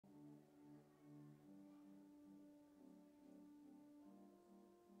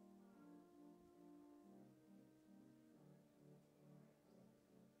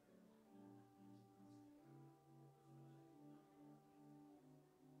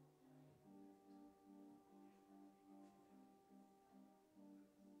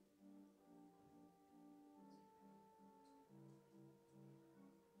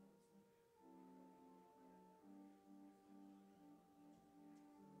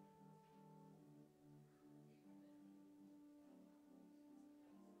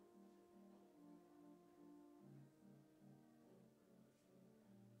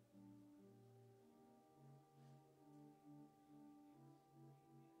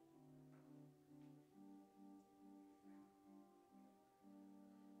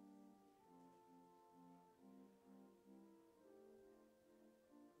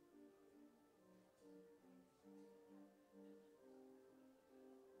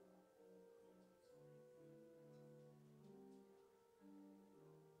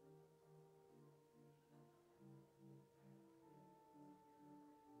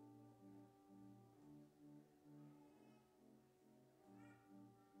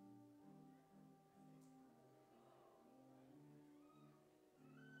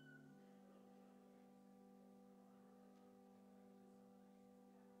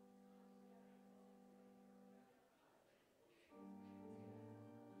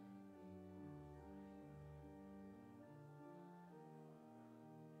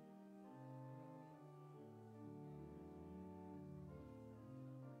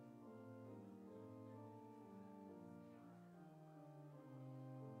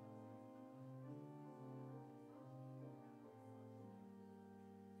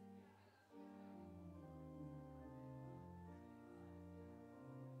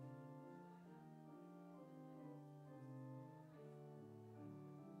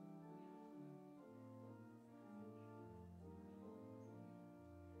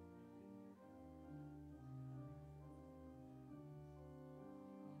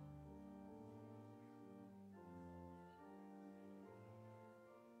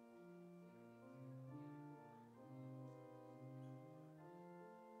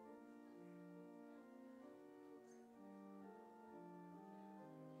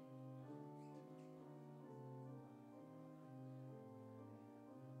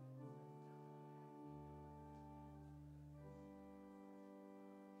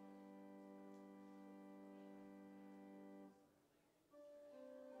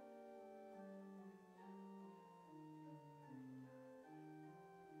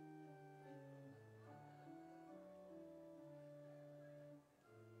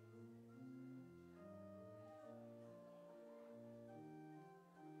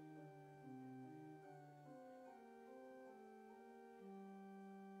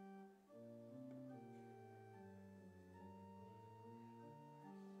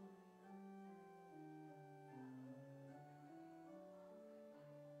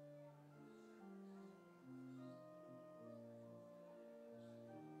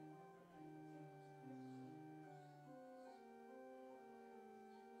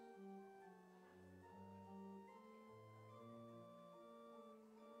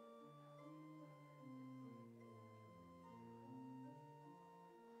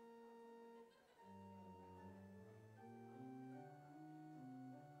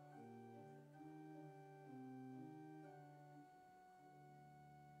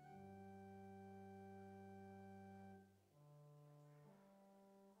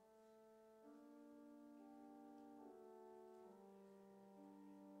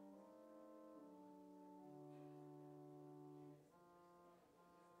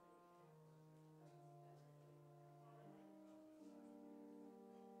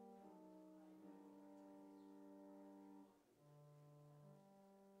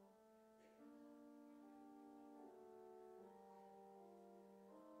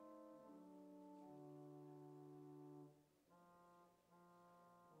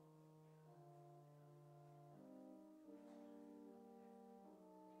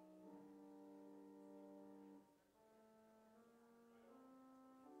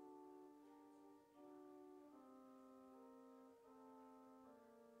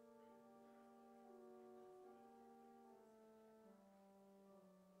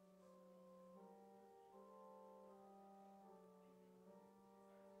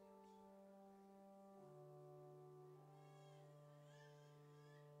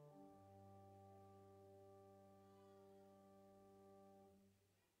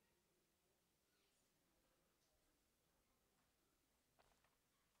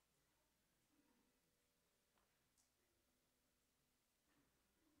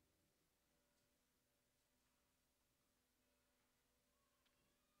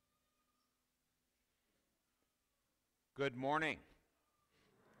Good morning.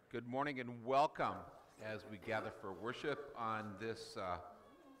 Good morning and welcome as we gather for worship on this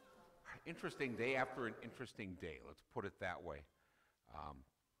interesting day after an interesting day. Let's put it that way.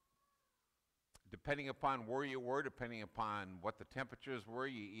 Depending upon where you were, depending upon what the temperatures were,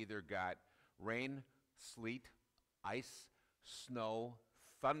 you either got rain, sleet, ice, snow,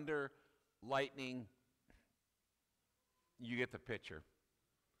 thunder, lightning. You get the picture.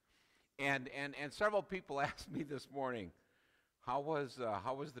 And several people asked me this morning, how was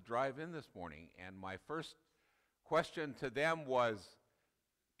the drive in this morning? And my first question to them was,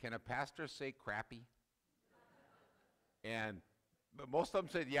 can a pastor say crappy? But most of them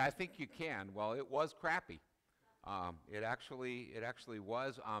said, yeah, I think you can. Well, it was crappy. It actually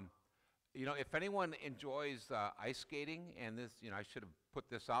was. If anyone enjoys ice skating, and this, I should have put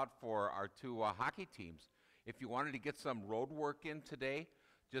this out for our two hockey teams. If you wanted to get some road work in today,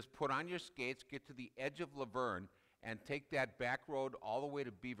 just put on your skates, get to the edge of Laverne, and take that back road all the way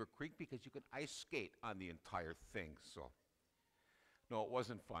to Beaver Creek because you can ice skate on the entire thing. So, no, it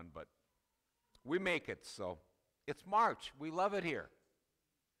wasn't fun, but we make it. So, it's March. We love it here.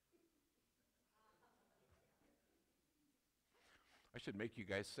 I should make you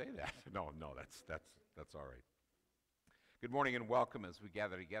guys say that. No, that's all right. Good morning and welcome as we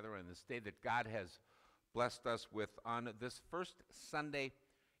gather together on this day that God has blessed us with on this first Sunday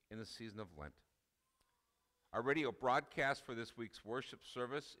in the season of Lent. Our radio broadcast for this week's worship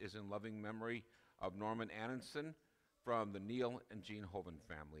service is in loving memory of Norman Annenson from the Neil and Jean Hoven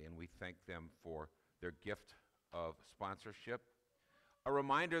family, and we thank them for their gift of sponsorship. A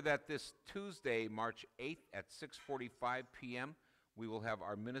reminder that this Tuesday, March 8th at 6:45 p.m., we will have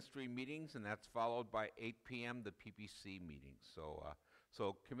our ministry meetings, and that's followed by 8 p.m., the PPC meeting.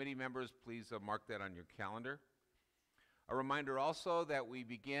 So committee members, please mark that on your calendar. A reminder also that we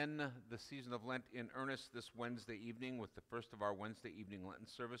begin the season of Lent in earnest this Wednesday evening with the first of our Wednesday evening Lenten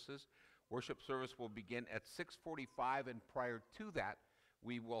services. Worship service will begin at 6:45, and prior to that,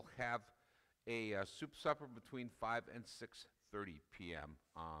 we will have a soup supper between 5 and 6:30 p.m.,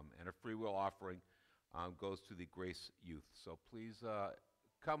 and a free will offering goes to the Grace Youth. So please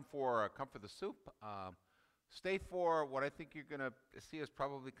come for the soup. Stay for what I think you're going to see as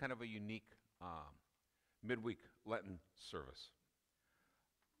probably kind of a unique midweek Lenten service.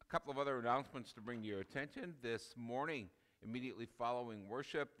 A couple of other announcements to bring to your attention. This morning, immediately following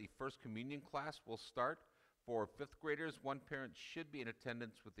worship, the First Communion class will start for fifth graders. One parent should be in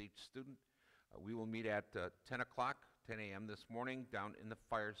attendance with each student. We will meet at 10 a.m. this morning down in the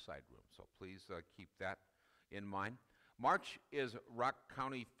fireside room. So please keep that in mind. March is Rock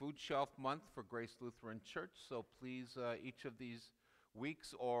County Food Shelf Month for Grace Lutheran Church. So please, each of these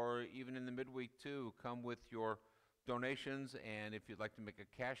weeks or even in the midweek too, come with your donations. And if you'd like to make a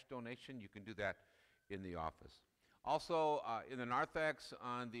cash donation, you can do that in the office. Also, in the narthex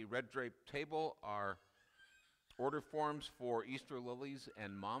on the red draped table are order forms for Easter lilies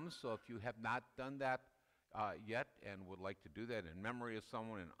and mums. So if you have not done that yet and would like to do that in memory of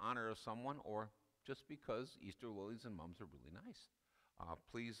someone, in honor of someone, or just because Easter lilies and mums are really nice,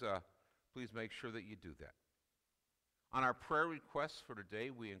 please make sure that you do that. On our prayer requests for today,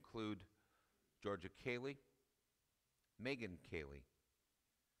 we include Georgia Cayley, Megan Cayley,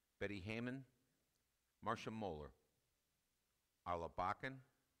 Betty Heyman, Marcia Moeller, Arla Bakken,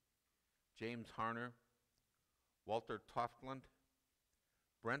 James Harner, Walter Toftland,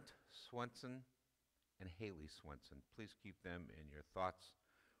 Brent Swenson, and Haley Swenson. Please keep them in your thoughts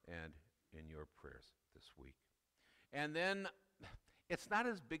and in your prayers this week. And then, it's not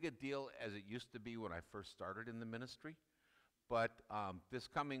as big a deal as it used to be when I first started in the ministry, but this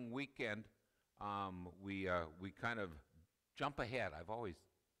coming weekend, we kind of jump ahead. I've always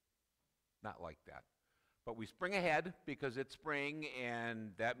not liked that. But we spring ahead because it's spring,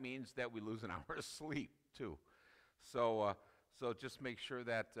 and that means that we lose an hour of sleep, too. So just make sure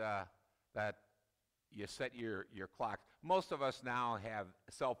that you set your clocks. Most of us now have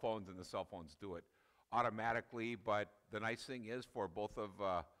cell phones, and the cell phones do it automatically, but the nice thing is for both of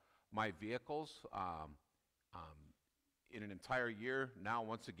my vehicles, in an entire year, now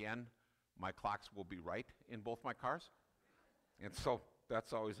once again, my clocks will be right in both my cars. And so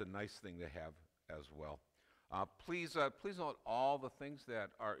that's always a nice thing to have as well. Please note all the things that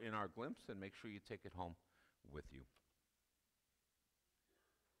are in our glimpse and make sure you take it home with you.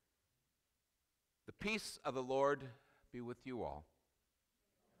 The peace of the Lord be with you all.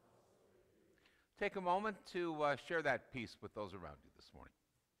 Take a moment to share that peace with those around you this morning.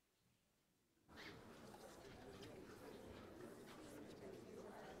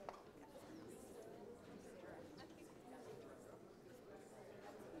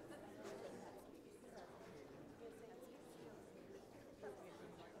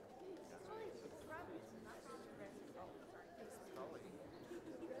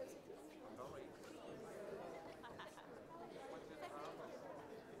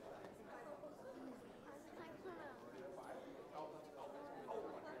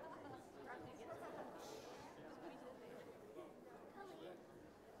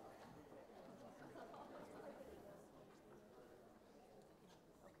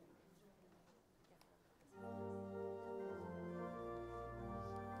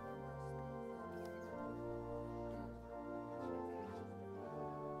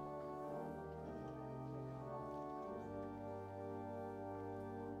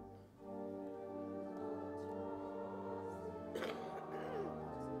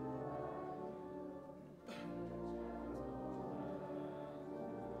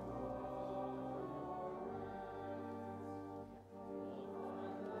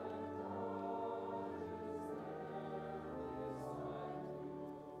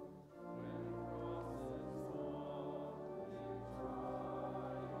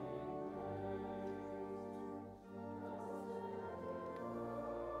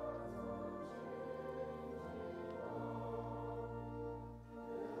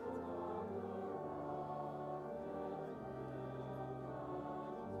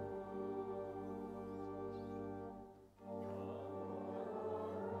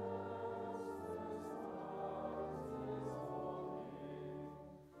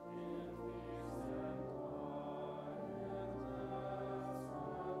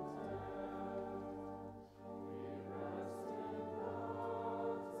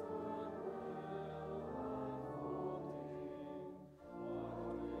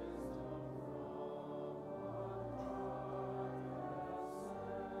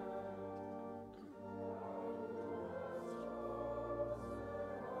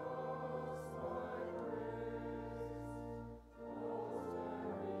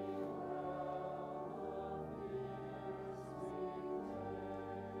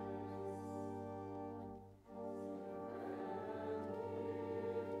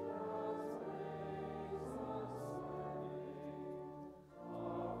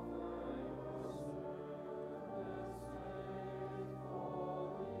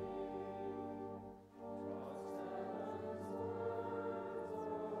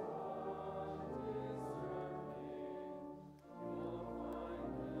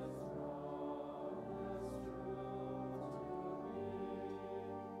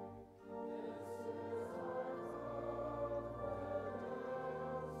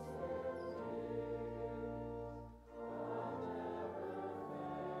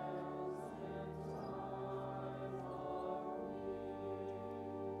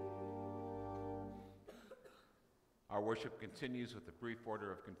 Our worship continues with a brief order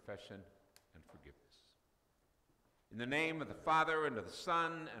of confession and forgiveness. In the name of the Father, and of the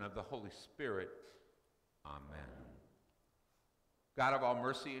Son, and of the Holy Spirit, amen. God of all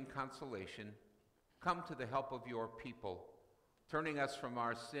mercy and consolation, come to the help of your people, turning us from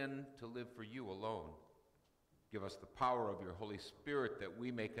our sin to live for you alone. Give us the power of your Holy Spirit that we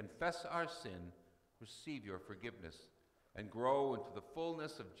may confess our sin, receive your forgiveness, and grow into the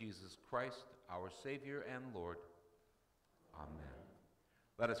fullness of Jesus Christ, our Savior and Lord. Amen.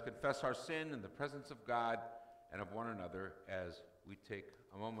 Let us confess our sin in the presence of God and of one another as we take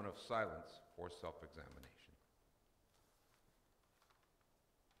a moment of silence for self-examination.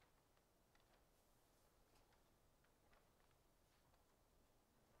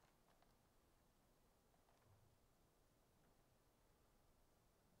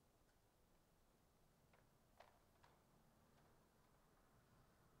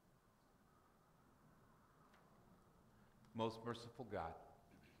 Most merciful God,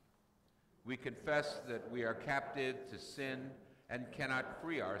 we confess that we are captive to sin and cannot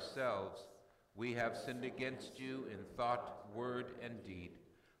free ourselves. We have sinned against you in thought, word, and deed,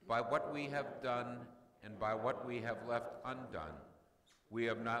 by what we have done and by what we have left undone. We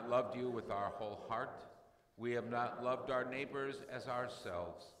have not loved you with our whole heart. We have not loved our neighbors as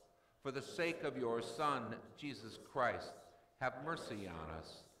ourselves. For the sake of your Son, Jesus Christ, have mercy on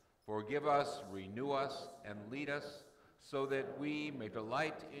us. Forgive us, renew us, and lead us, so that we may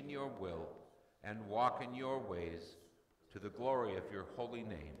delight in your will and walk in your ways, to the glory of your holy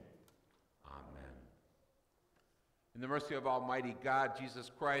name. Amen. In the mercy of Almighty God,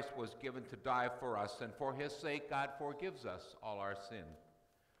 Jesus Christ was given to die for us, and for his sake God forgives us all our sin.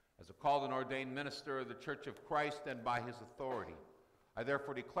 As a called and ordained minister of the Church of Christ and by his authority, I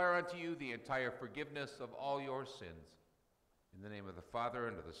therefore declare unto you the entire forgiveness of all your sins. In the name of the Father,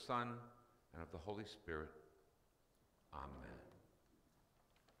 and of the Son, and of the Holy Spirit. Amen.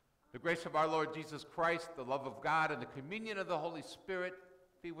 The grace of our Lord Jesus Christ, the love of God, and the communion of the Holy Spirit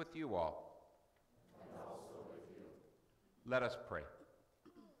be with you all. And also with you. Let us pray.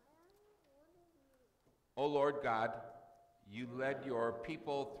 O Lord God, you led your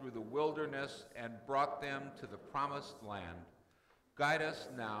people through the wilderness and brought them to the promised land. Guide us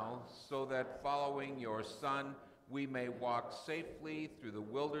now so that following your Son, we may walk safely through the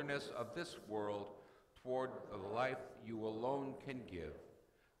wilderness of this world toward the life you alone can give.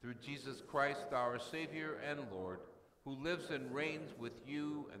 Through Jesus Christ, our Savior and Lord, who lives and reigns with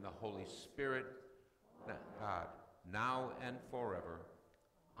you and the Holy Spirit, God, now and forever.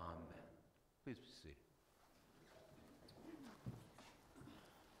 Amen. Please be seated.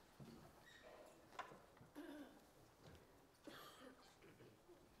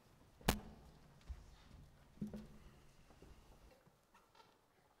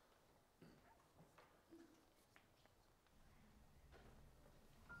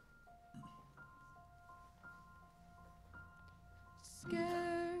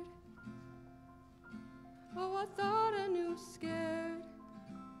 Scared. Oh, I thought I knew scared.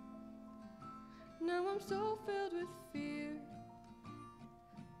 Now I'm so filled with fear,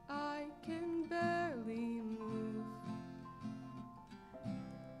 I can barely move.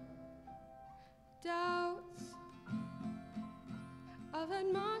 Doubts, I've had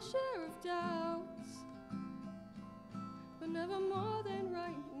my share of doubts, but never more than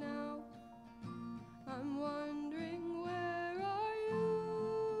right now. I'm wondering, where are you?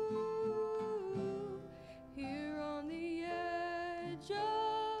 Here on the edge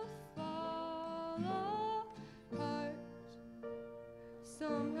of fall apart.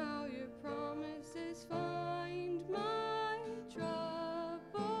 Somehow your promises find my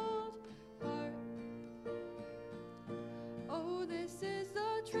troubled heart. Oh, this is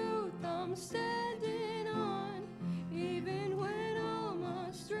the truth I'm standing on, even when all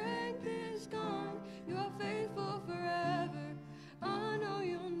my strength is gone. You are faithful forever. I know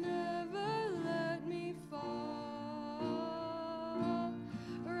you'll never let me fall.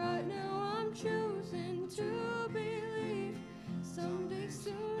 Right now I'm choosing to believe. Someday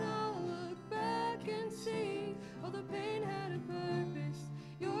soon I'll look back and see all the pain had a purpose.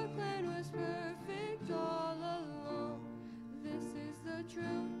 Your plan was perfect all along. This is the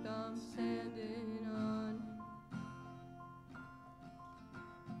truth I'm standing on.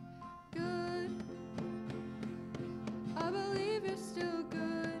 Good, I believe you're still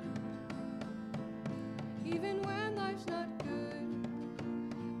good, even when life's not good.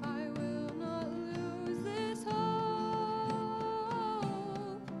 I will not lose this hope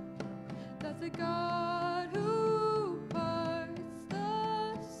that the God who parts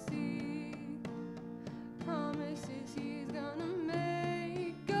the sea promises he's gonna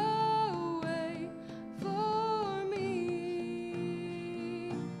make a way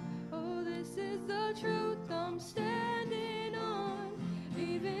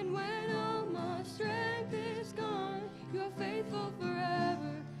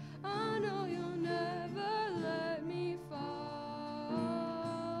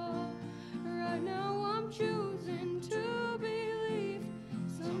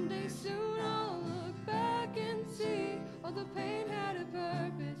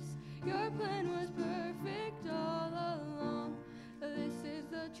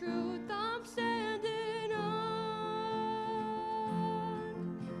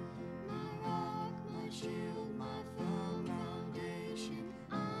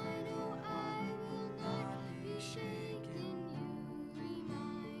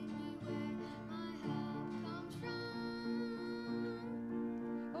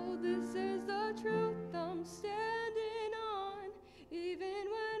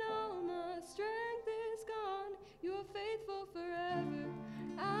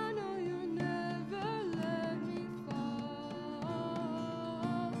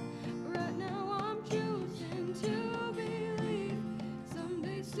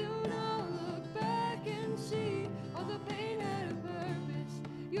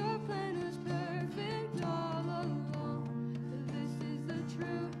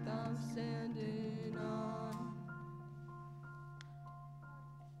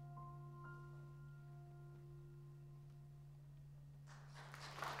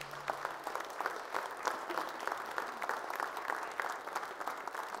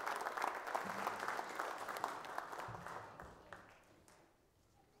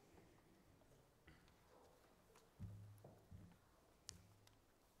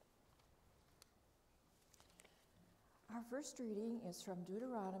Our first reading is from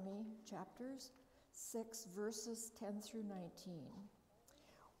Deuteronomy chapters 6, verses 10 through 19.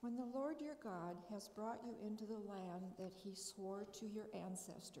 When the Lord your God has brought you into the land that he swore to your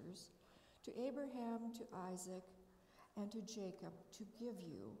ancestors, to Abraham, to Isaac, and to Jacob, to give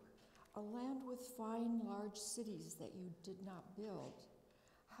you, a land with fine large cities that you did not build,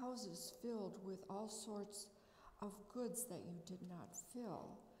 houses filled with all sorts of goods that you did not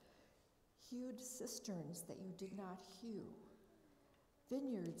fill, hewed cisterns that you did not hew,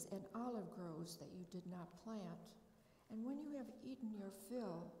 vineyards and olive groves that you did not plant. And when you have eaten your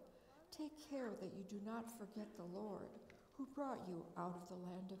fill, take care that you do not forget the Lord, who brought you out of the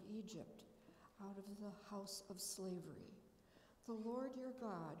land of Egypt, out of the house of slavery. The Lord your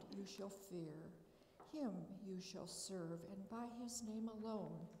God you shall fear, him you shall serve, and by his name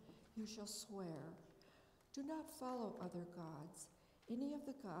alone you shall swear. Do not follow other gods, any of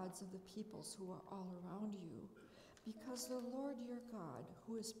the gods of the peoples who are all around you, because the Lord your God,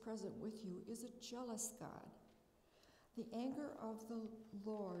 who is present with you, is a jealous God. The anger of the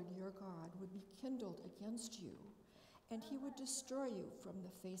Lord your God would be kindled against you, and he would destroy you from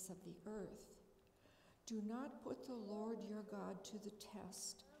the face of the earth. Do not put the Lord your God to the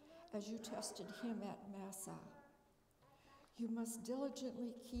test, as you tested him at Massah. You must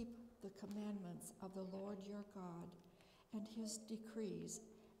diligently keep the commandments of the Lord your God, and his decrees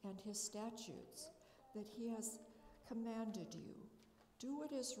and his statutes that he has commanded you. Do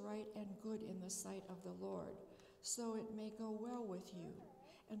what is right and good in the sight of the Lord, so it may go well with you,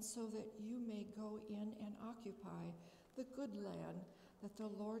 and so that you may go in and occupy the good land that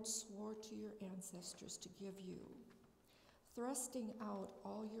the Lord swore to your ancestors to give you, thrusting out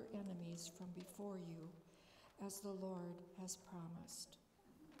all your enemies from before you, as the Lord has promised.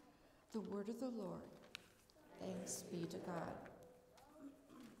 The word of the Lord. Thanks be to God.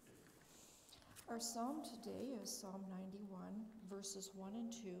 Our psalm today is Psalm 91, verses 1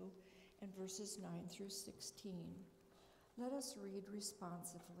 and 2, and verses 9 through 16. Let us read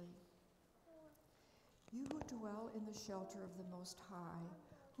responsively. You who dwell in the shelter of the Most High,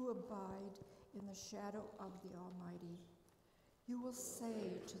 who abide in the shadow of the Almighty, you will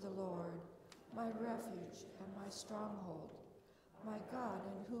say to the Lord, my refuge and my stronghold, my God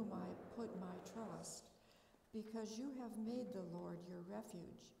in whom I put my trust, because you have made the Lord your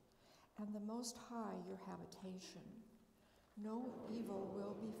refuge, and the Most High your habitation. No evil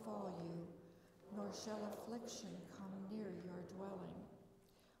will befall you, nor shall affliction come near your dwelling.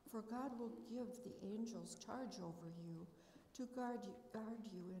 For God will give the angels charge over you to guard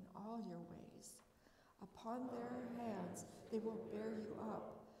you in all your ways. Upon their hands they will bear you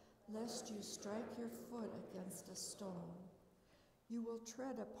up, lest you strike your foot against a stone. You will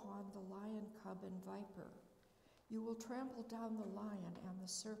tread upon the lion cub and viper. You will trample down the lion and the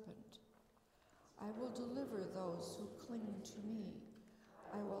serpent. I will deliver those who cling to me.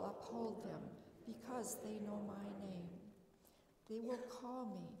 I will uphold them because they know my name. They will call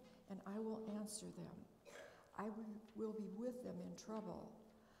me, and I will answer them. I will be with them in trouble.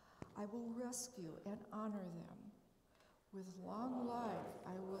 I will rescue and honor them. With long life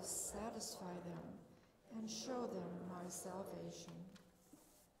I will satisfy them and show them my salvation.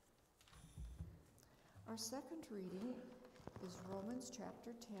 Our second reading is Romans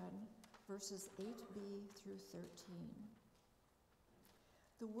chapter 10, verses 8b through 13.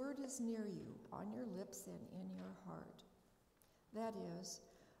 The word is near you, on your lips and in your heart. That is,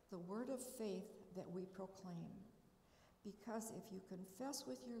 the word of faith that we proclaim. Because if you confess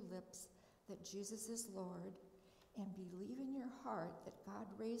with your lips that Jesus is Lord, and believe in your heart that God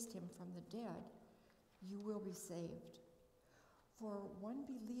raised him from the dead, you will be saved. For one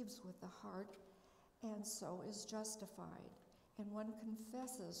believes with the heart, and so is justified, and one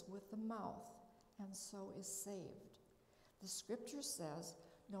confesses with the mouth, and so is saved. The scripture says,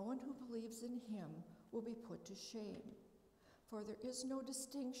 no one who believes in him will be put to shame. For there is no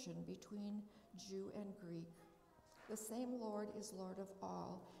distinction between Jew and Greek. The same Lord is Lord of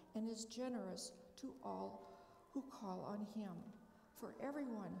all, and is generous to all who call on him. For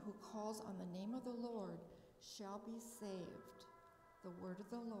everyone who calls on the name of the Lord shall be saved. The word of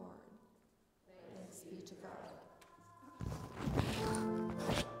the Lord. Thanks be to God.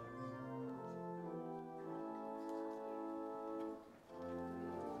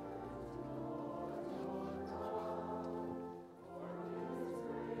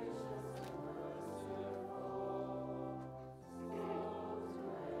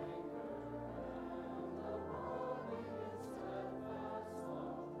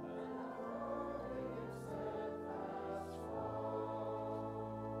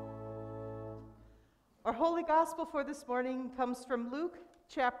 Our Holy Gospel for this morning comes from Luke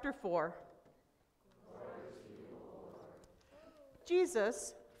chapter 4.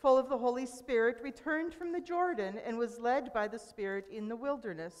 Jesus, full of the Holy Spirit, returned from the Jordan and was led by the Spirit in the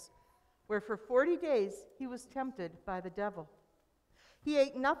wilderness, where for 40 days he was tempted by the devil. He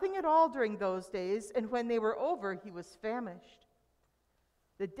ate nothing at all during those days, and when they were over, he was famished.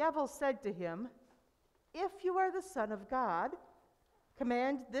 The devil said to him, "If you are the Son of God,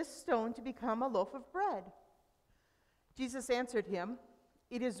 command this stone to become a loaf of bread." Jesus answered him,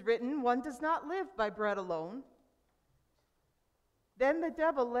 "It is written, 'One does not live by bread alone.'" Then the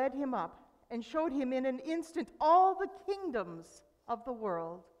devil led him up and showed him in an instant all the kingdoms of the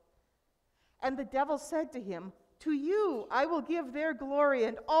world. And the devil said to him, "To you I will give their glory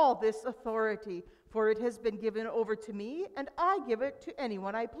and all this authority, for it has been given over to me, and I give it to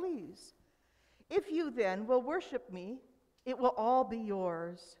anyone I please. If you then will worship me, it will all be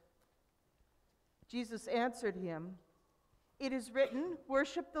yours." Jesus answered him, "It is written,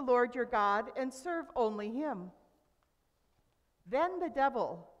 'Worship the Lord your God and serve only him.'" Then the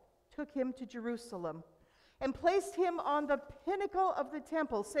devil took him to Jerusalem and placed him on the pinnacle of the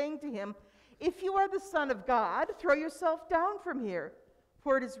temple, saying to him, "If you are the Son of God, throw yourself down from here.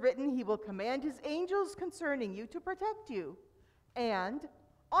 For it is written, 'He will command his angels concerning you to protect you. And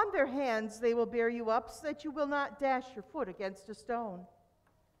on their hands they will bear you up, so that you will not dash your foot against a stone.'"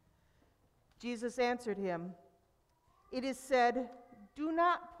 Jesus answered him, "It is said, 'Do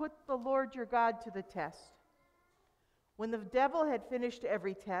not put the Lord your God to the test.'" When the devil had finished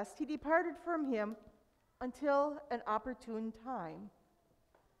every test, he departed from him until an opportune time.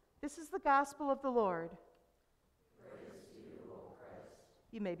 This is the gospel of the Lord. Praise to you, O Christ.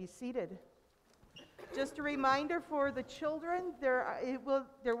 You may be seated. Just a reminder for the children,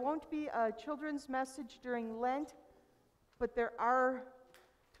 there won't be a children's message during Lent, but there are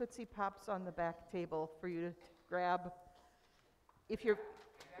Tootsie Pops on the back table for you to grab. If you're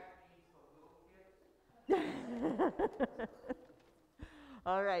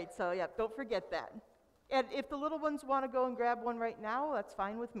all right, so yeah, don't forget that. And if the little ones want to go and grab one right now, that's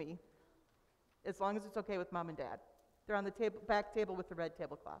fine with me, as long as it's okay with Mom and Dad. They're on the back table with the red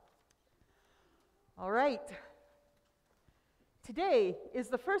tablecloth. All right. Today is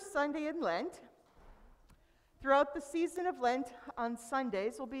the first Sunday in Lent. Throughout the season of Lent, on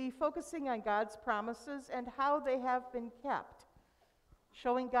Sundays, we'll be focusing on God's promises and how they have been kept,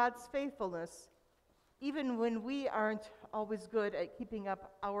 showing God's faithfulness, even when we aren't always good at keeping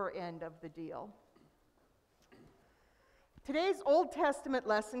up our end of the deal. Today's Old Testament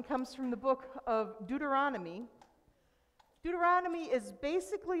lesson comes from the book of Deuteronomy. Deuteronomy is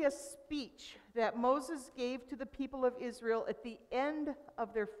basically a speech that Moses gave to the people of Israel at the end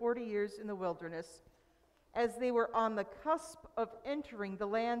of their 40 years in the wilderness, as they were on the cusp of entering the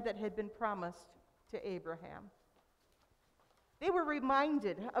land that had been promised to Abraham. They were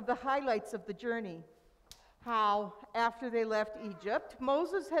reminded of the highlights of the journey, how, after they left Egypt,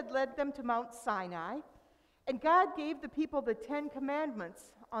 Moses had led them to Mount Sinai, and God gave the people the 10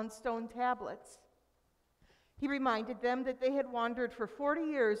 Commandments on stone tablets. He reminded them that they had wandered for 40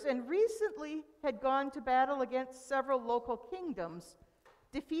 years and recently had gone to battle against several local kingdoms,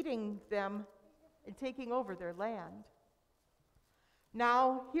 defeating them and taking over their land.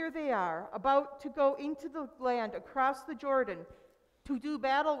 Now, here they are, about to go into the land across the Jordan to do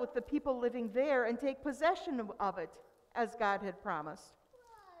battle with the people living there and take possession of it, as God had promised.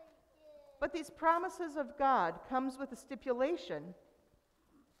 But these promises of God comes with a stipulation.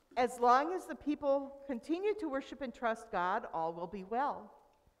 As long as the people continue to worship and trust God, all will be well.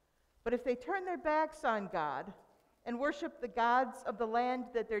 But if they turn their backs on God and worship the gods of the land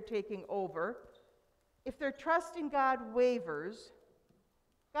that they're taking over, if their trust in God wavers,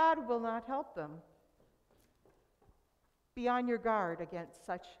 God will not help them. Be on your guard against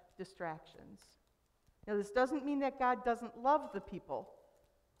such distractions. Now, this doesn't mean that God doesn't love the people,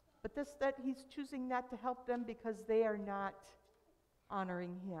 but that he's choosing not to help them because they are not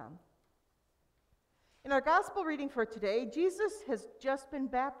honoring him. In our gospel reading for today, Jesus has just been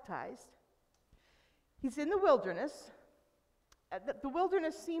baptized. He's in the wilderness. The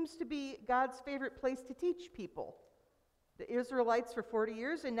wilderness seems to be God's favorite place to teach people. The Israelites for 40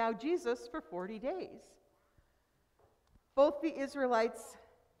 years, and now Jesus for 40 days. Both the Israelites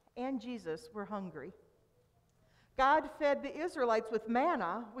and Jesus were hungry. God fed the Israelites with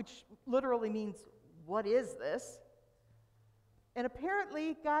manna, which literally means, "What is this?" And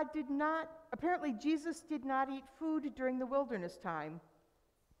apparently Jesus did not eat food during the wilderness time.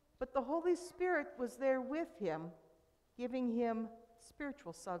 But the Holy Spirit was there with him, giving him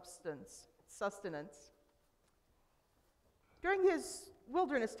spiritual sustenance. During his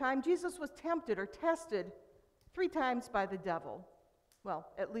wilderness time, Jesus was tempted or tested 3 times by the devil.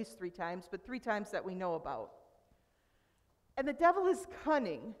 Well, at least 3 times, but 3 times that we know about. And the devil is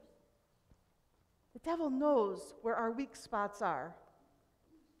cunning. The devil knows where our weak spots are.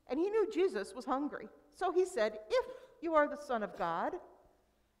 And he knew Jesus was hungry. So he said, if you are the Son of God,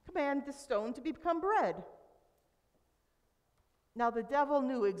 command this stone to become bread. Now the devil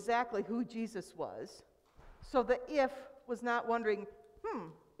knew exactly who Jesus was. So the if was not wondering,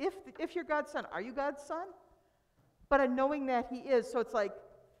 if you're God's son, are you God's son? But in knowing that he is, so it's like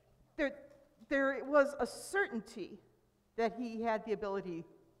there was a certainty that he had the ability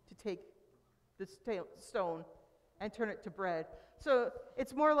to take the stone and turn it to bread. So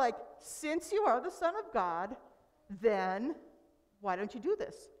it's more like, since you are the Son of God, then why don't you do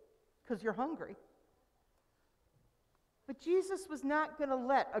this? Because you're hungry. But Jesus was not going to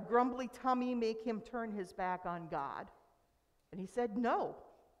let a grumbly tummy make him turn his back on God. And he said no.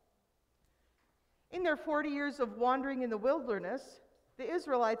 In their 40 years of wandering in the wilderness, the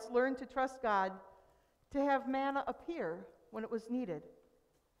Israelites learned to trust God to have manna appear when it was needed.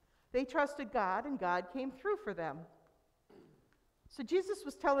 They trusted God, and God came through for them. So Jesus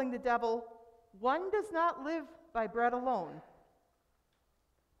was telling the devil, one does not live by bread alone,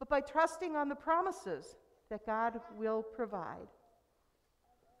 but by trusting on the promises that God will provide.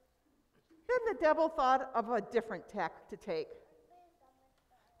 Then the devil thought of a different tack to take.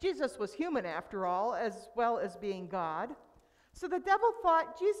 Jesus was human, after all, as well as being God. So the devil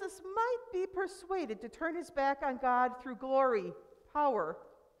thought Jesus might be persuaded to turn his back on God through glory, power,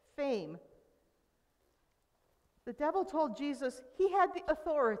 fame. The devil told Jesus he had the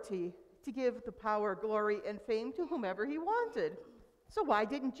authority to give the power, glory, and fame to whomever he wanted. So why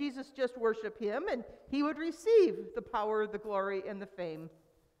didn't Jesus just worship him and he would receive the power, the glory, and the fame?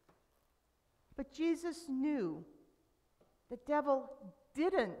 But Jesus knew the devil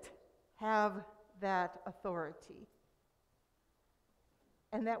didn't have that authority,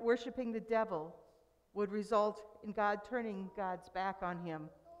 and that worshiping the devil would result in God turning God's back on him,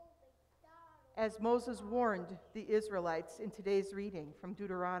 as Moses warned the Israelites in today's reading from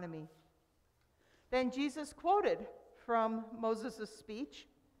Deuteronomy. Then Jesus quoted from Moses' speech,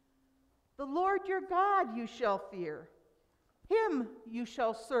 "The Lord your God you shall fear, him you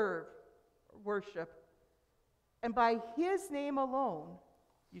shall serve, worship, and by his name alone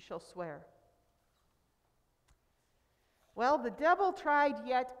you shall swear." Well, the devil tried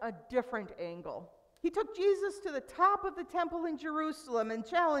yet a different angle. He took Jesus to the top of the temple in Jerusalem and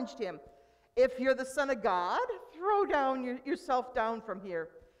challenged him, "If you're the Son of God, throw yourself down from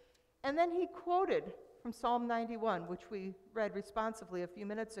here." And then he quoted from Psalm 91, which we read responsively a few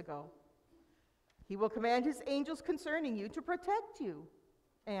minutes ago. "He will command his angels concerning you to protect you,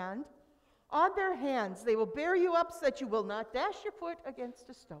 and on their hands they will bear you up so that you will not dash your foot against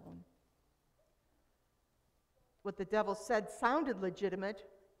a stone." What the devil said sounded legitimate,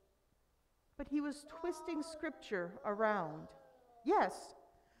 but he was twisting Scripture around. Yes,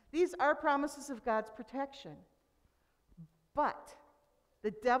 these are promises of God's protection, but the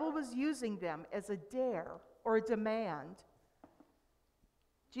devil was using them as a dare or a demand.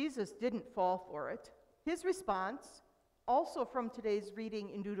 Jesus didn't fall for it. His response, also from today's reading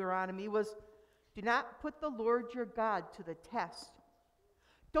in Deuteronomy, was, "Do not put the Lord your God to the test."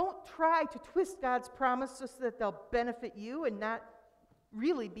 Don't try to twist God's promises so that they'll benefit you and not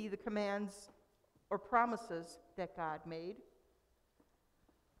really be the commands or promises that God made.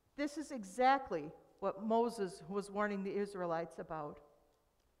 This is exactly what Moses was warning the Israelites about.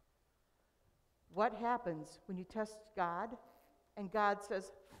 What happens when you test God and God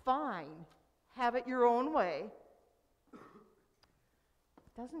says, "Fine, have it your own way"?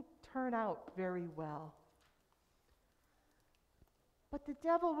 It doesn't turn out very well. But the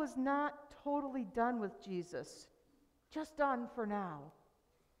devil was not totally done with Jesus, just done for now.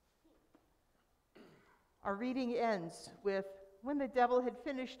 Our reading ends with, "When the devil had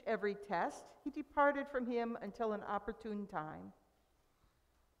finished every test, he departed from him until an opportune time."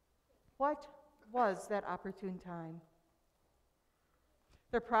 What was that opportune time?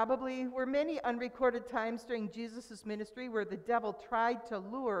 There probably were many unrecorded times during Jesus' ministry where the devil tried to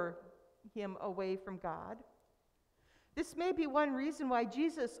lure him away from God. This may be one reason why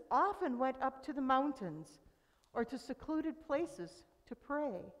Jesus often went up to the mountains or to secluded places to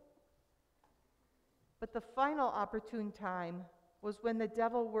pray. But the final opportune time was when the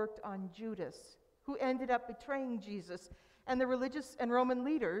devil worked on Judas, who ended up betraying Jesus, and the religious and Roman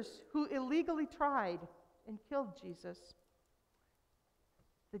leaders who illegally tried and killed Jesus.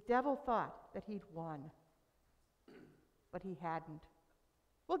 The devil thought that he'd won, but he hadn't.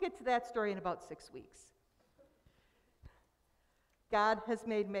 We'll get to that story in about 6 weeks. God has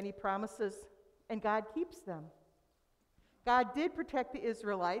made many promises, and God keeps them. God did protect the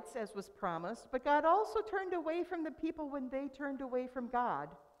Israelites, as was promised, but God also turned away from the people when they turned away from God,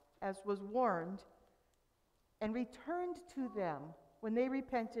 as was warned, and returned to them when they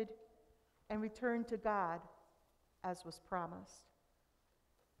repented and returned to God, as was promised.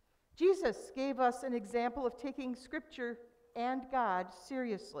 Jesus gave us an example of taking Scripture and God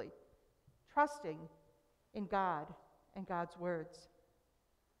seriously, trusting in God and God's words.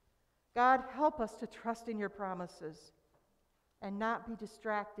 God, help us to trust in your promises and not be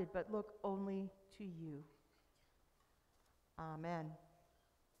distracted, but look only to you. Amen.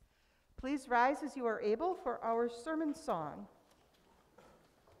 Please rise as you are able for our sermon song.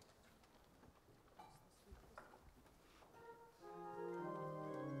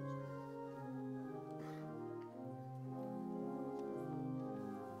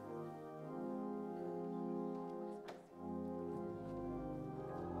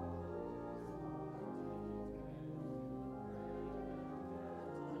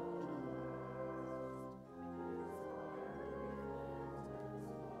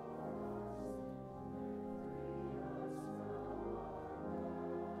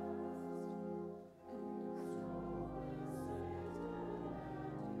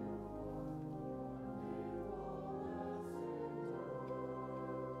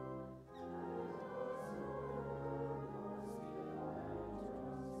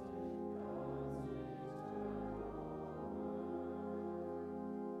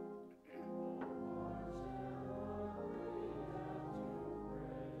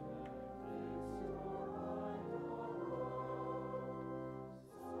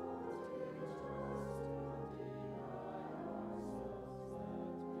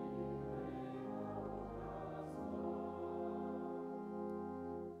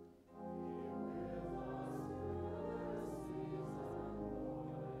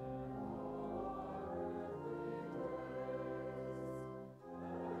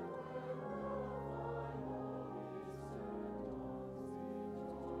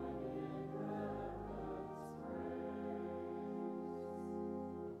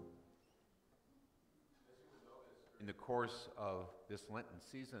 In the course of this Lenten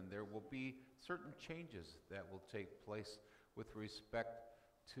season, there will be certain changes that will take place with respect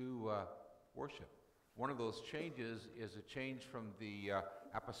to worship. One of those changes is a change from the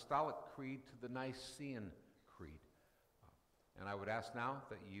Apostolic Creed to the Nicene Creed. And I would ask now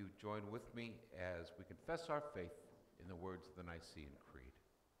that you join with me as we confess our faith in the words of the Nicene Creed.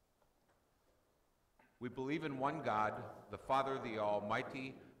 We believe in one God, the Father, the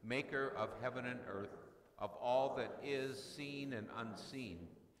Almighty, maker of heaven and earth, of all that is seen and unseen.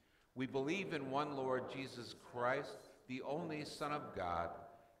 We believe in one Lord Jesus Christ, the only Son of God,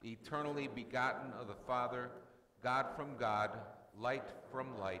 eternally begotten of the Father, God from God, light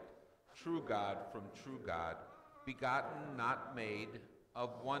from light, true God from true God, begotten, not made, of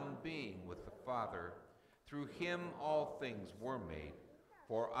one being with the Father. Through him all things were made.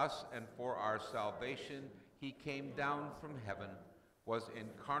 For us and for our salvation he came down from heaven, was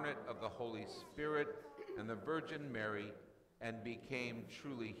incarnate of the Holy Spirit and the Virgin Mary, and became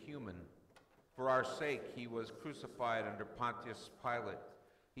truly human. For our sake he was crucified under Pontius Pilate.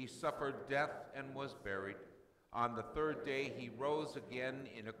 He suffered death and was buried. On the third day he rose again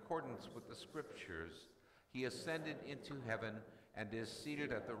in accordance with the Scriptures. He ascended into heaven and is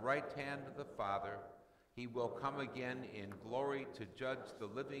seated at the right hand of the Father. He will come again in glory to judge the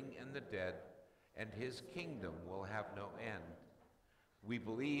living and the dead, and his kingdom will have no end. We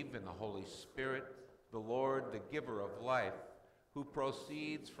believe in the Holy Spirit, the Lord, the giver of life, who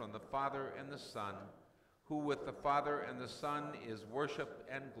proceeds from the Father and the Son, who with the Father and the Son is worshiped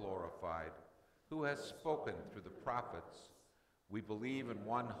and glorified, who has spoken through the prophets. We believe in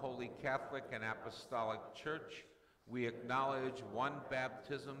one holy Catholic and Apostolic Church. We acknowledge one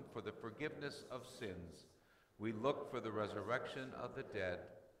baptism for the forgiveness of sins. We look for the resurrection of the dead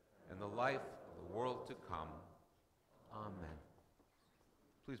and the life of the world to come. Amen.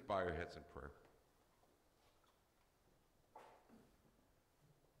 Please bow your heads in prayer.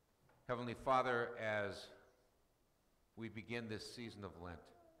 Heavenly Father, as we begin this season of Lent,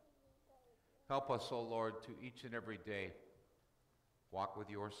 help us, O Lord, to each and every day walk with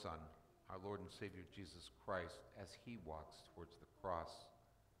your Son, our Lord and Savior Jesus Christ, as he walks towards the cross.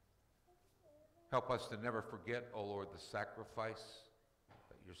 Help us to never forget, O Lord, the sacrifice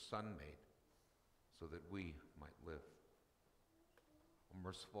that your Son made so that we might live. O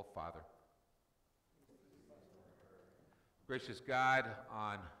merciful Father, gracious God,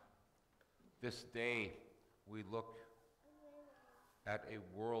 on this day we look at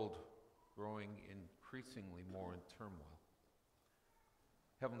a world growing increasingly more in turmoil.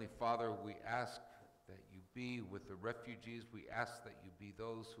 Heavenly Father, we ask that you be with the refugees. We ask that you be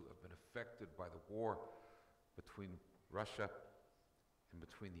those who have been affected by the war between Russia and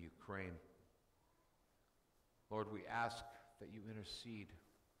between the Ukraine. Lord, we ask that you intercede.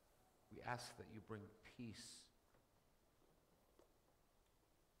 We ask that you bring peace.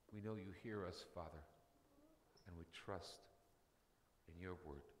 We know you hear us, Father, and we trust in your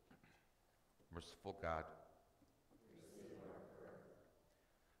word. Merciful God,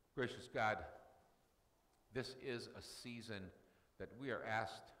 gracious God, this is a season that we are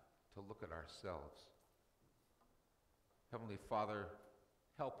asked to look at ourselves. Heavenly Father,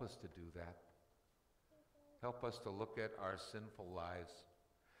 help us to do that. Help us to look at our sinful lives.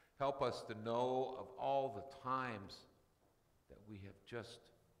 Help us to know of all the times that we have just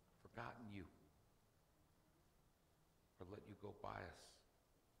forgotten you or let you go by us.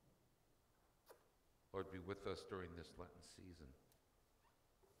 Lord, be with us during this Lenten season.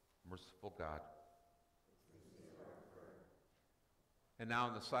 Merciful God. And now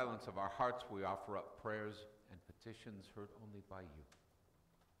in the silence of our hearts, we offer up prayers and petitions heard only by you.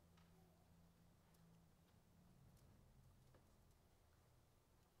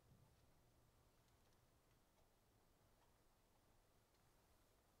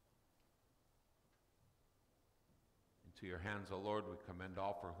 Into your hands, O Lord, we commend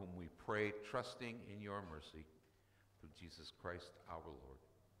all for whom we pray, trusting in your mercy, through Jesus Christ our Lord.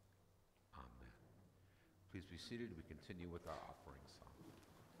 Amen. Please be seated. We continue with our offering song.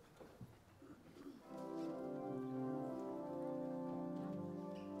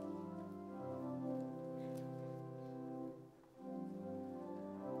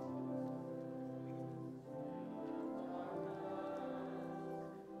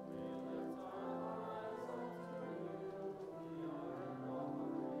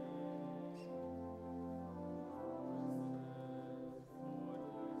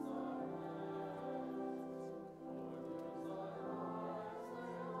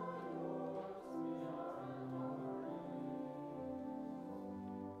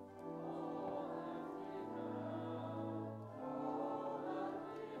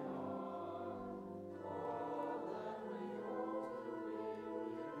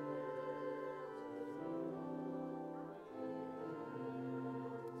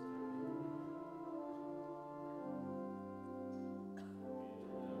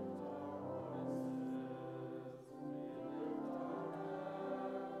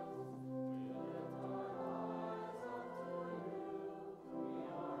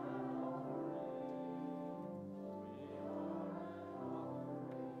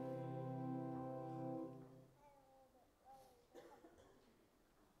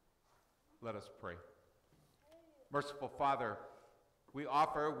 Let us pray. Merciful Father, we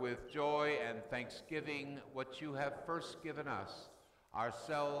offer with joy and thanksgiving what you have first given us,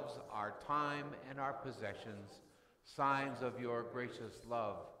 ourselves, our time, and our possessions, signs of your gracious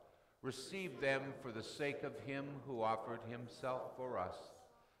love. Receive them for the sake of him who offered himself for us,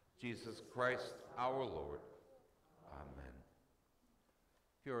 Jesus Christ our Lord. Amen.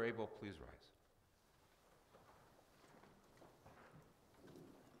 If you are able, please rise.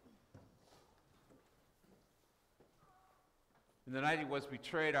 In the night he was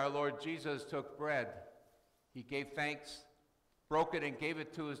betrayed, our Lord Jesus took bread. He gave thanks, broke it, and gave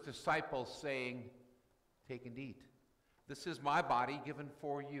it to his disciples, saying, "Take and eat. This is my body given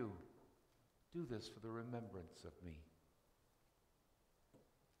for you. Do this for the remembrance of me."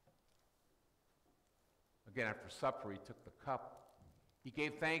 Again, after supper, he took the cup. He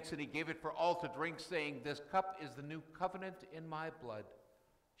gave thanks, and he gave it for all to drink, saying, "This cup is the new covenant in my blood,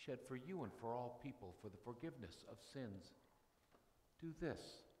 shed for you and for all people for the forgiveness of sins. Do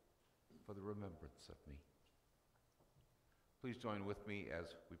this for the remembrance of me." Please join with me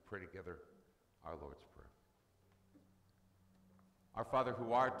as we pray together our Lord's Prayer. Our Father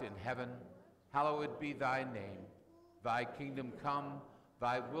who art in heaven, hallowed be thy name. Thy kingdom come,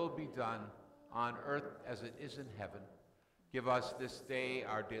 thy will be done, on earth as it is in heaven. Give us this day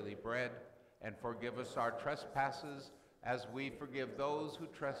our daily bread, and forgive us our trespasses as we forgive those who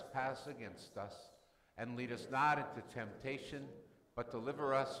trespass against us. And lead us not into temptation, but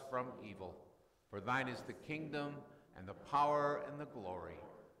deliver us from evil. For thine is the kingdom, and the power, and the glory,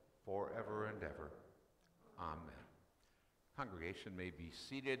 forever and ever. Amen. Congregation may be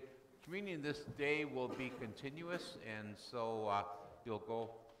seated. Communion this day will be continuous, and so you'll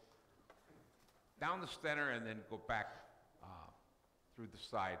go down the center and then go back through the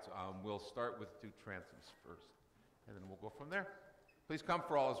sides. We'll start with two transients first, and then we'll go from there. Please come,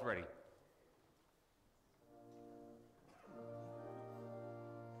 for all is ready.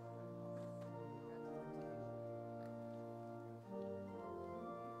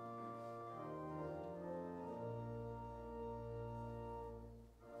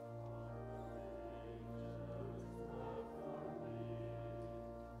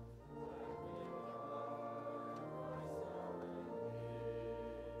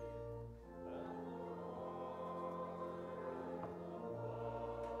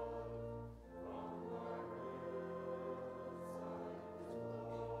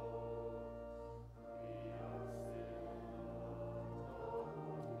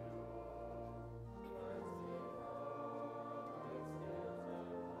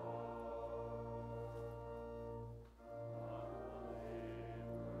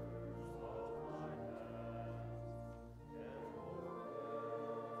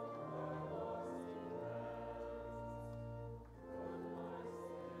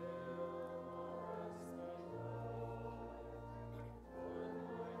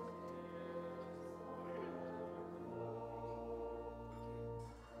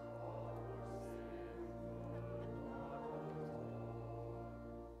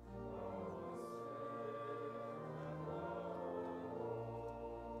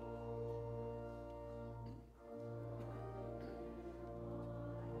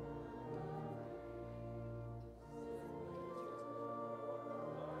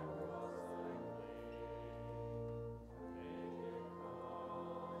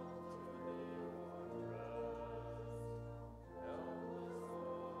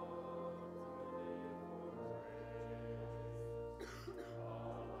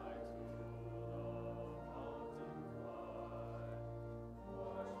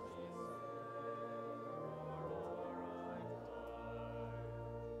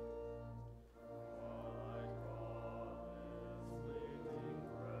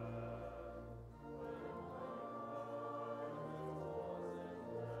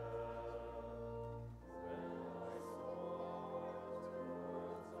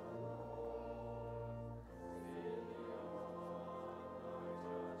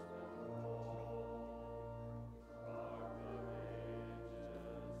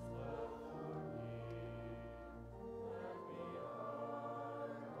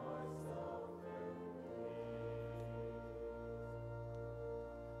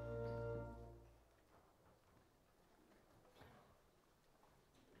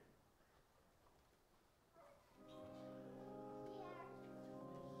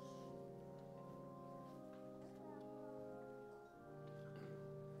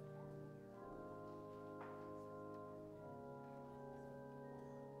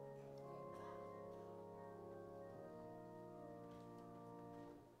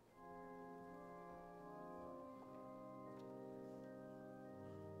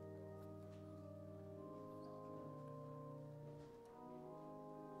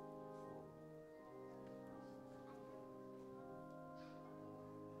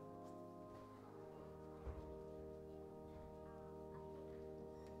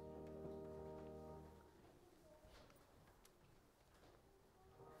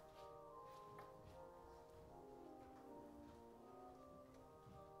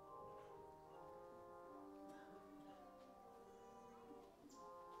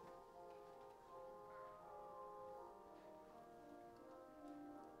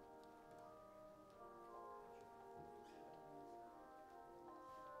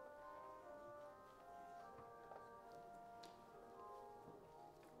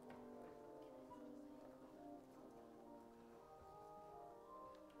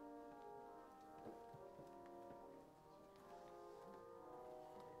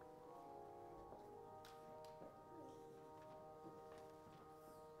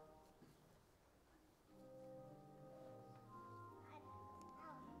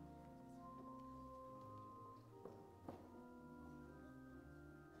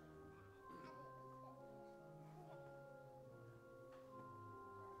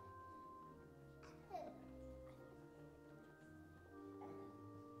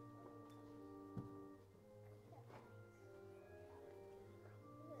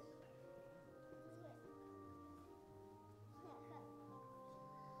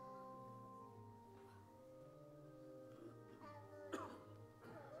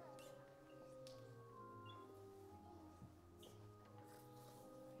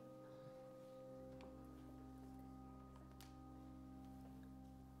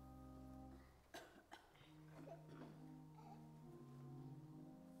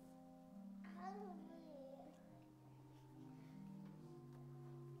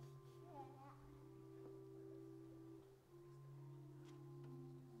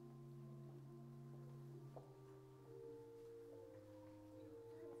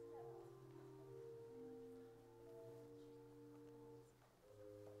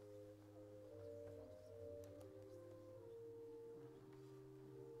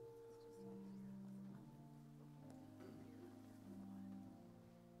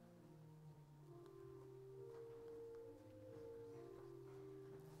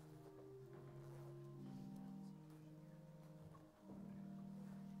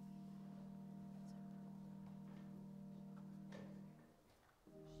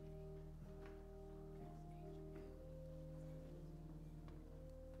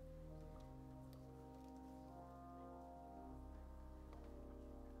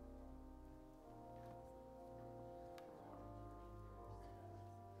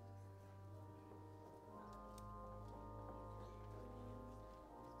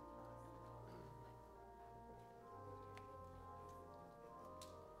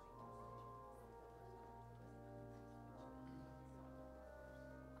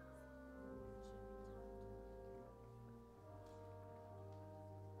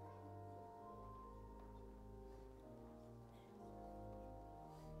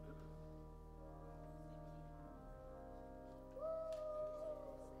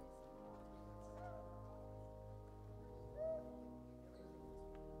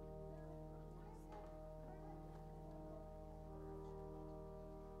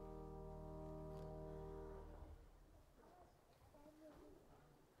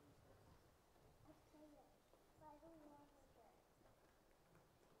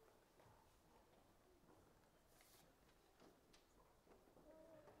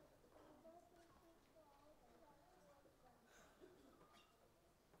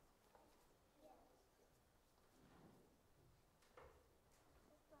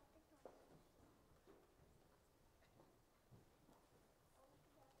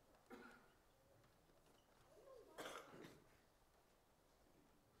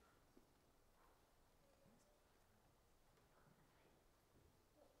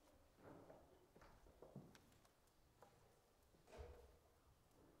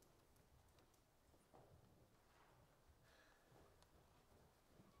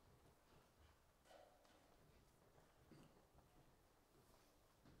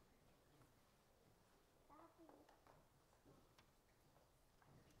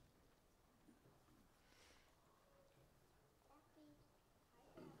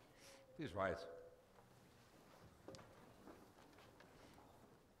 Please rise.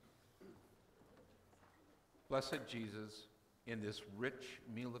 Blessed Jesus, in this rich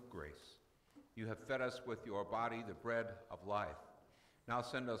meal of grace, you have fed us with your body, the bread of life. Now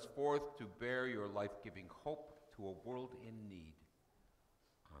send us forth to bear your life-giving hope to a world in need.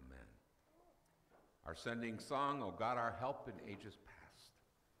 Amen. Our sending song, O God, our help in ages past.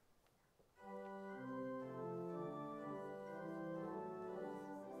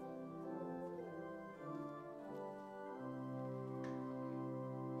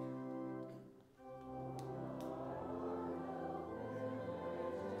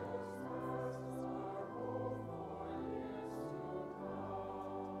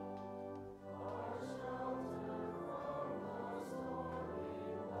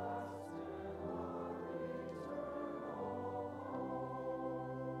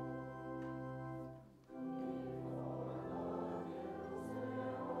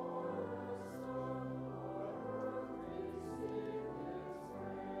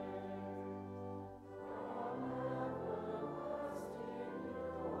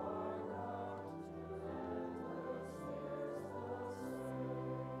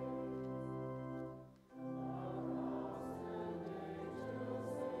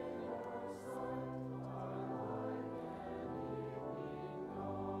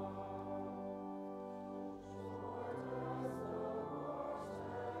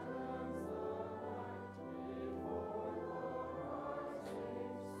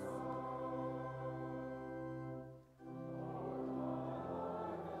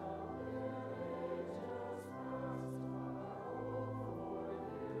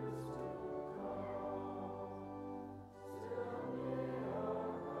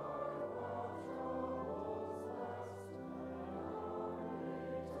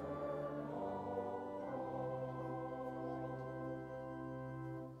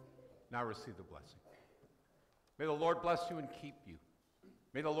 Now receive the blessing. May the Lord bless you and keep you.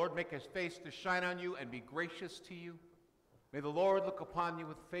 May the Lord make his face to shine on you and be gracious to you. May the Lord look upon you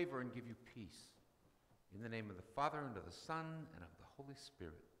with favor and give you peace. In the name of the Father, and of the Son, and of the Holy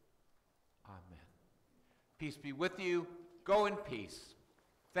Spirit. Amen. Peace be with you. Go in peace.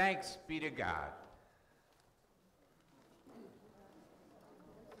 Thanks be to God.